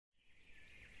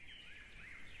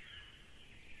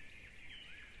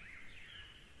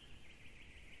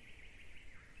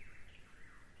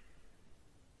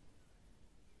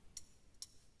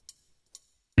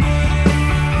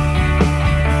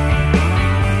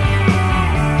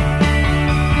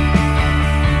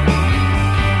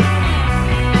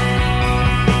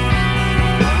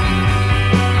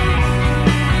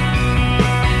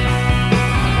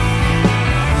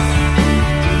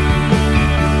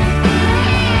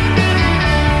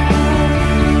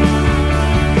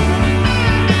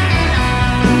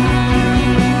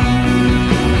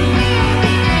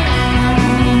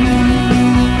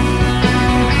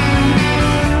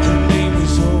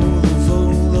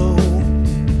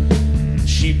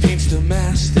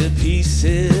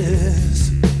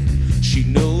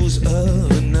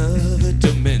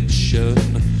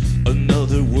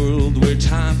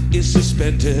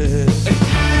suspended.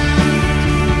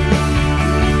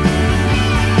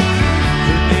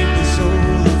 Her name is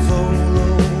Volo.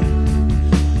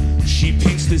 She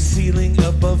paints the ceiling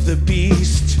above the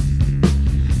beast,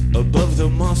 above the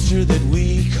monster that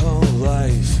we call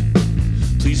life.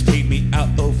 Please paint me out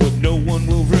of what no one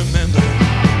will remember.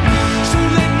 So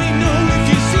let me know if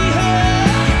you see her,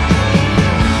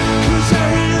 'cause I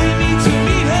really need to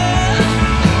meet her.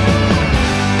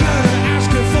 Gotta ask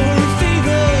her for a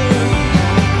favor,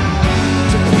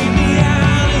 to paint me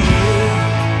out of here.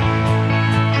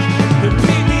 To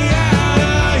paint me out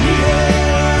of here.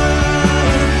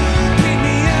 Paint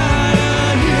me out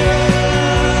of here.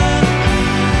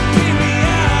 Paint me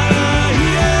out of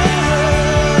here.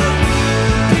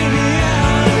 Paint me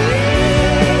out of here.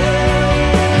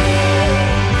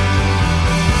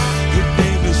 Her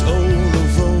name is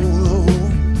Volo.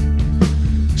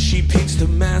 She paints the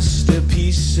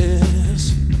masterpieces.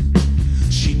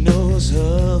 She knows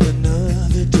of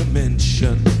another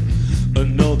dimension,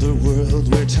 another world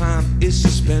where time is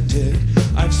suspended.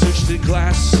 I've searched the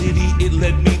glass city, it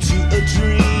led me to a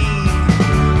dream.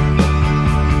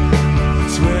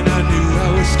 It's when I knew I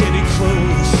was getting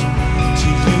close to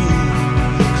you,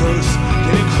 close,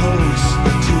 getting close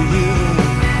to you.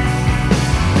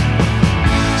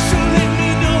 So let me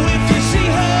know if you see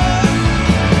her,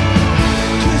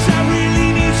 'cause I really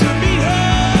need to meet her.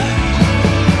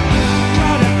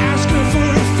 Gotta ask her for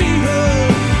a favor,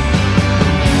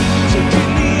 to get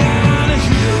me out of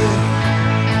here.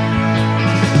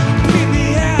 Get me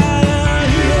out of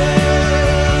here.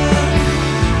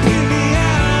 Get me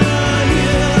out of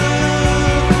here.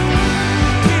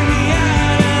 Get me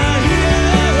out of here.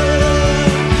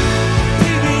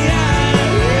 Get me out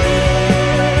of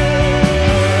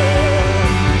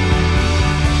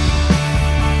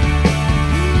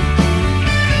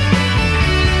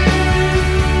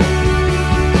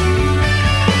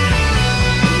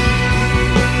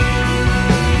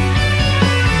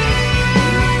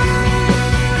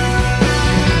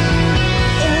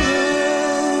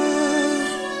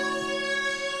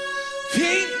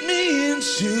paint me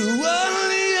into one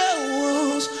of your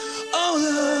walls. Oh,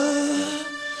 Lord,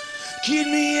 get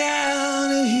me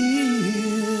out of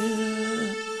here,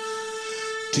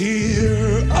 dear.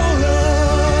 Oh,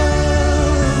 Lord,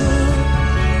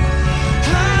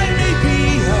 hide me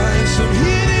behind some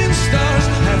hidden stars.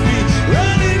 Have me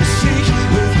running sick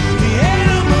with the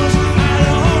animals. I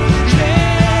don't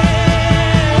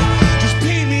care. Just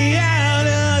paint me out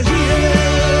of here.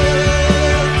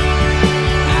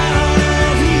 Out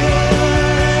of here.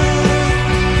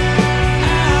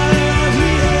 Out of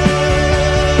here.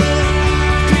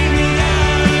 Paint me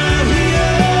out of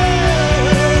here.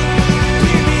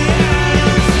 Paint me out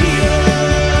of here.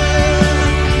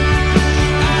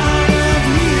 Out of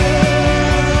here.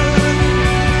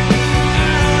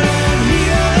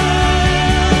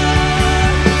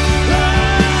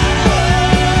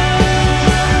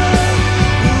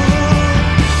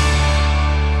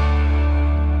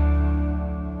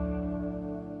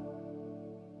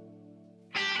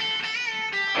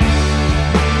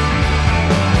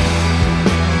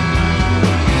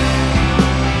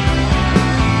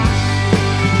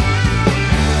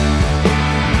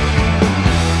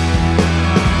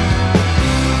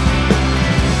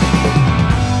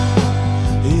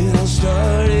 It all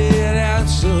started out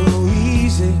so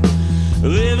easy,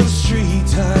 living street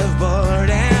type bar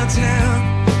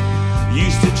downtown.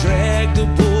 Used to drag the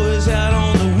boys out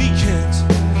on the weekends.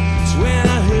 It's when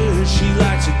I heard she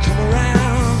liked to come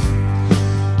around.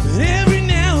 But every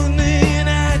now and then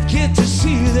I'd get to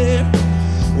see her there,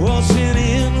 waltzing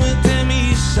in with them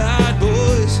East Side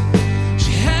boys.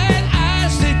 She had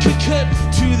eyes that could cut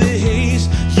to the haze.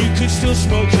 You could still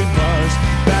smoke in bars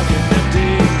back in them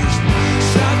days.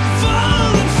 Stop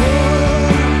falling for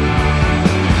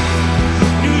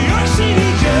New York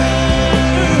City girls.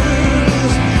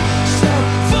 Stop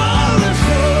falling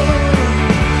for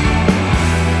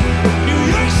New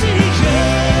York City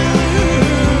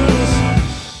girls.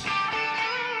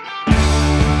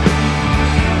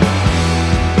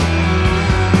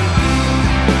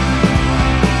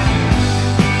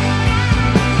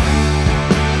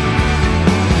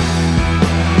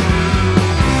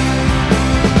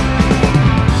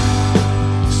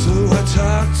 So I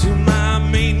talked to my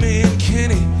main man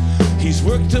Kenny. He's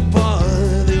worked a bar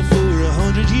there for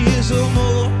 100 years or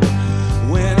more.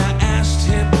 When I asked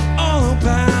him all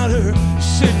about her, he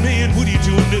said, "Man, what are you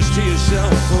doing this to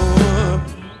yourself for?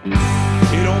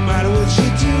 It don't matter what you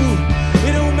do,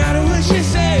 it don't matter what you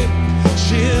say.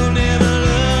 She'll never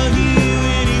love you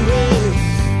anyway.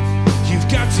 You've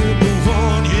got to move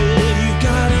on, yeah, you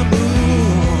gotta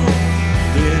move on."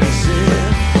 Then he said,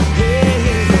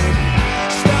 "Hey,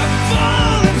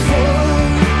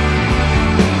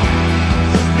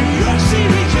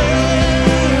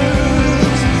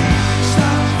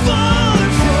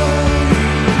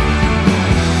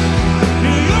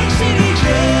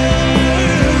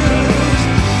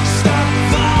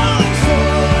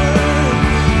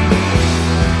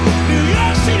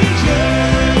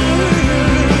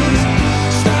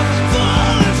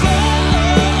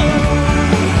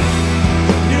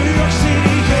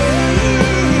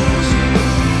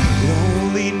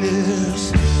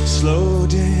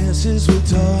 dances with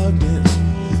darkness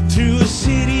through a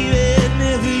city that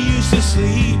never used to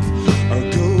sleep. Our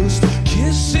ghost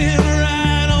kissing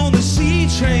right on the C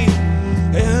train,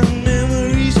 and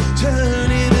memories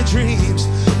turn into dreams.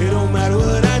 It don't matter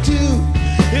what I do,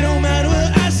 it don't matter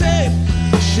what I say,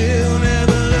 she'll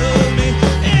never love me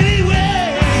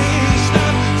anyway.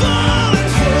 Stop falling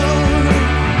for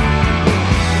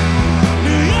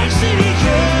New York City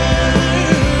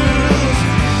girls.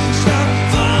 Stop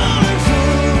falling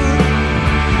for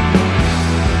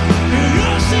New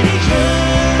York City girls.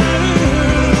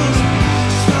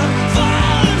 Stop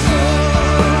falling for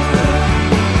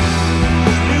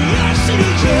New York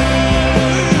City girls.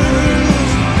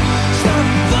 Stop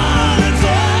falling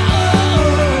for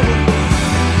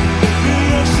New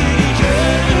York City girls.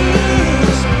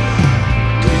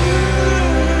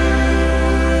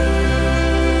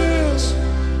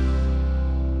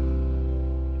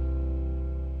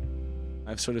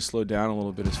 I've sort of slowed down a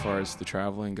little bit as far as the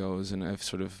traveling goes, and I'm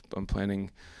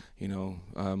planning,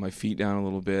 my feet down a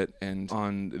little bit. And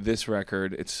on this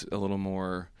record, it's a little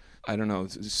more, I don't know,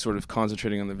 it's sort of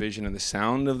concentrating on the vision and the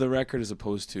sound of the record as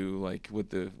opposed to like what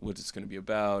it's going to be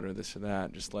about or this or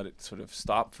that. Just let it sort of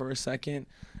stop for a second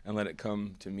and let it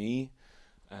come to me.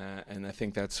 And I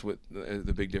think that's what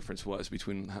the big difference was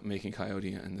between making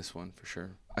Coyote and this one, for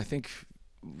sure. I think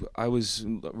I was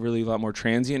really a lot more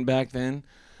transient back then,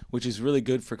 which is really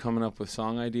good for coming up with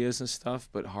song ideas and stuff,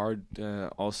 but hard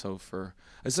also for,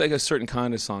 it's like a certain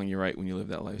kind of song you write when you live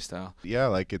that lifestyle. Yeah,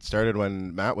 like it started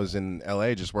when Matt was in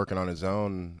LA just working on his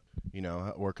own,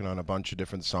 working on a bunch of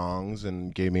different songs,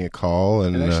 and gave me a call.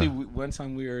 And actually, one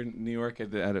time we were in New York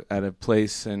at a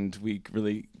place, and we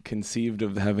really conceived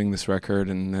of having this record,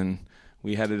 and then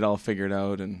we had it all figured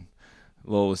out, and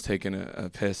Lowell was taking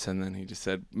a piss, and then he just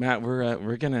said, "Matt,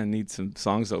 we're gonna need some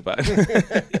songs though, bud."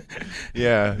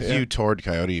 Yeah, you toured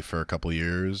Coyote for a couple of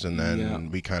years, and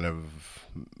then we kind of,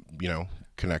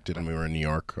 connected, and we were in New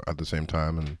York at the same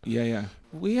time. And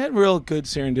we had real good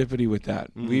serendipity with that.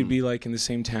 We'd be like in the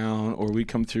same town, or we'd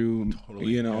come through.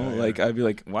 Totally. I'd be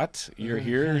like, "What? You're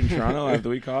here in Toronto? I have the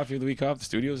week off. You have the week off. The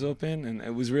studio's open." And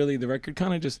it was really, the record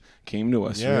kind of just came to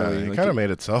us. Yeah, really. It kind of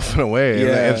made itself in a way.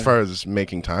 Yeah. As far as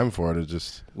making time for it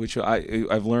just. Which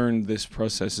I've learned this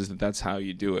process is that's how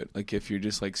you do it. Like if you're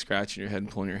just like scratching your head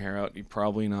and pulling your hair out, you're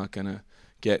probably not gonna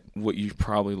get what you're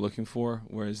probably looking for.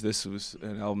 Whereas this was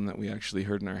an album that we actually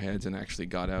heard in our heads and actually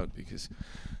got out, because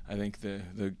I think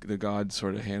the God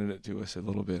sort of handed it to us a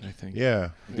little bit, I think. Yeah.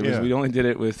 We only did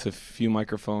it with a few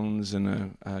microphones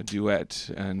and a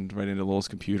duet and right into Lowell's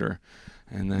computer.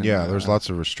 And then there was lots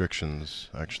of restrictions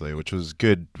actually, which was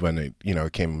good when it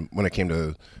came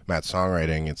to Matt's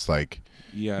songwriting. It's like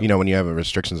when you have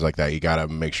restrictions like that, you gotta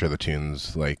make sure the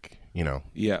tunes really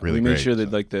we made great, sure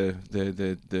that like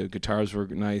the guitars were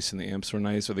nice and the amps were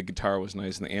nice, or the guitar was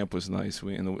nice and the amp was nice,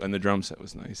 and the drum set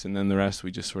was nice, and then the rest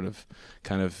we just sort of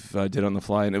kind of did on the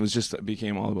fly, and it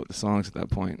became all about the songs at that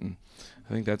point. And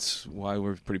I think that's why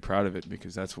we're pretty proud of it,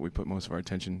 because that's what we put most of our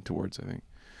attention towards, I think.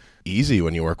 Easy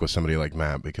when you work with somebody like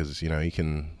Matt, because you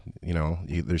can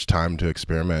there's time to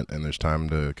experiment, and there's time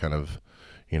to kind of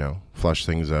flush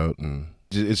things out, and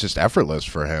it's just effortless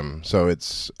for him. So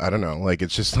it's, I don't know, like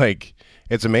it's just like,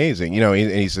 it's amazing,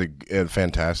 he's a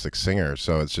fantastic singer.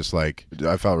 So it's just like,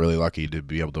 I felt really lucky to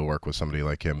be able to work with somebody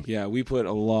like him. Yeah, we put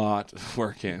a lot of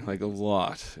work in, like a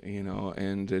lot,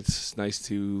 and it's nice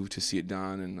to see it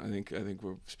done. And I think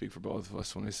we'll speak for both of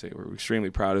us when I say we're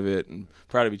extremely proud of it and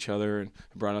proud of each other, and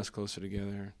it brought us closer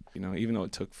together. Even though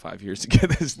it took 5 years to get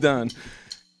this done.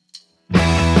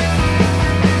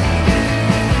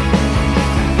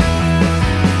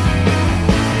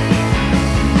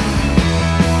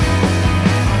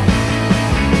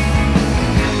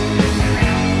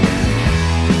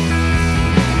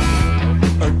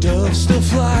 Our doves still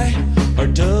fly, our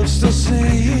doves still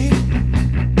sing.